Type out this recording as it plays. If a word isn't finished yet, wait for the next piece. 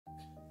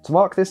To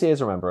mark this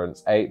year's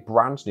Remembrance, a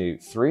brand new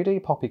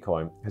 3D Poppy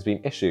coin has been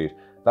issued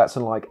that's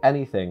unlike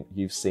anything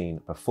you've seen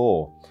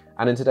before.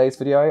 And in today's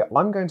video,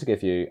 I'm going to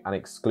give you an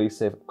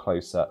exclusive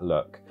closer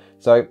look.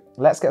 So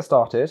let's get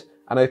started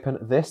and open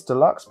this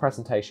deluxe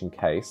presentation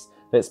case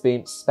that's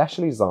been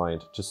specially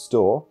designed to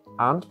store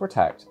and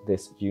protect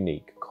this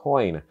unique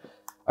coin.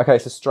 Okay,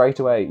 so straight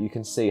away you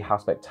can see how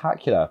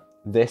spectacular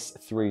this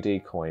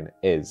 3D coin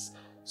is.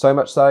 So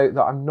much so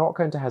that I'm not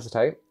going to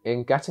hesitate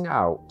in getting it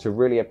out to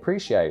really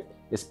appreciate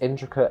this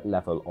intricate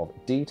level of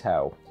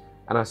detail.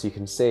 And as you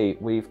can see,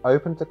 we've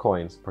opened the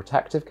coin's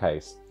protective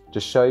case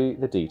to show you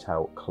the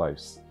detail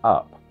close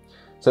up.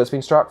 So it's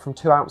been struck from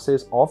 2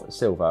 ounces of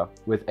silver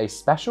with a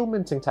special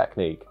minting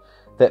technique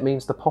that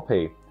means the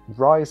poppy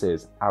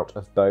rises out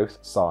of both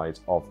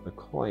sides of the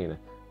coin,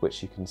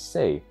 which you can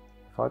see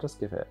if I just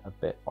give it a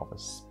bit of a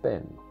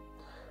spin.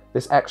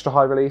 This extra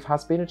high relief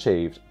has been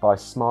achieved by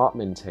smart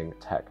minting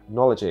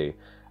technology,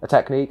 a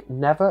technique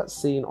never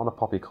seen on a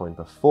poppy coin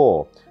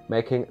before,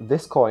 making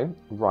this coin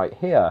right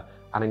here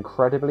an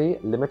incredibly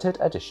limited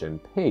edition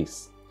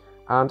piece.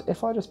 And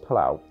if I just pull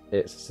out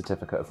its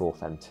certificate of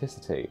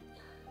authenticity,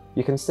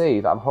 you can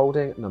see that I'm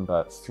holding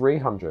number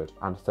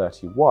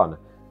 331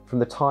 from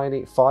the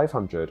tiny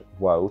 500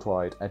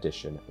 worldwide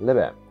edition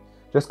limit.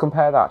 Just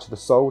compare that to the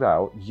sold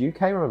out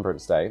UK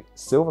Remembrance Day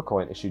silver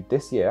coin issued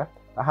this year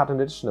that had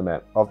an edition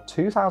limit of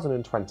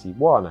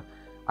 2021,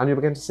 and you'll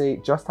begin to see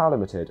just how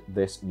limited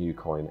this new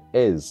coin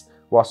is,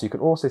 whilst you can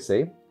also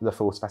see the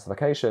full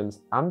specifications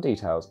and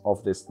details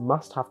of this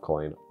must-have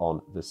coin on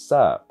the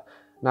cert.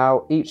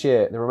 Now, each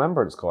year, the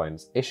Remembrance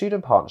coins, issued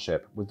in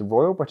partnership with the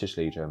Royal British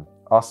Legion,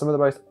 are some of the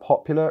most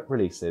popular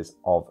releases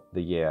of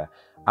the year,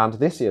 and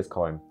this year's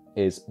coin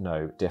is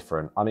no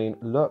different. I mean,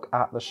 look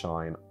at the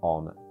shine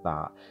on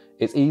that.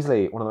 It's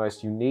easily one of the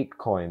most unique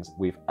coins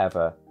we've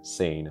ever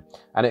seen,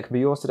 and it can be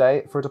yours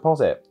today for a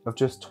deposit of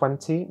just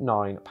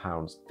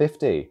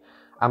 £29.50.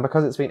 And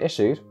because it's been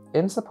issued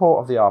in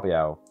support of the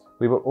RBL,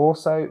 we will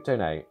also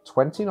donate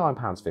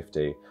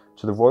 £29.50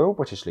 to the Royal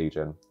British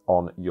Legion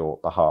on your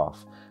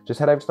behalf.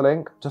 Just head over to the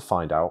link to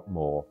find out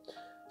more.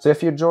 So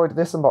if you enjoyed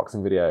this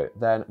unboxing video,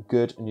 then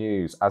good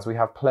news, as we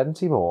have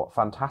plenty more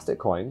fantastic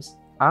coins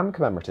and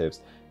commemoratives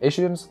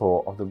issued in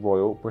support of the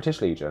Royal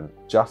British Legion,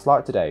 just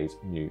like today's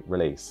new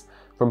release.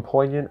 From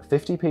poignant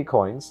 50p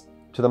coins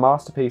to the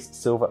masterpiece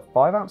silver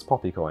 5 ounce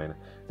poppy coin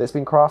that's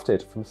been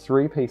crafted from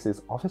 3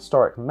 pieces of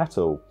historic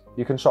metal,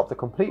 you can shop the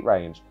complete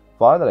range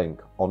via the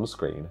link on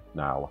screen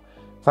now.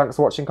 Thanks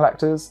for watching,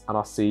 collectors, and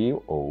I'll see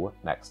you all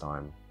next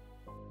time.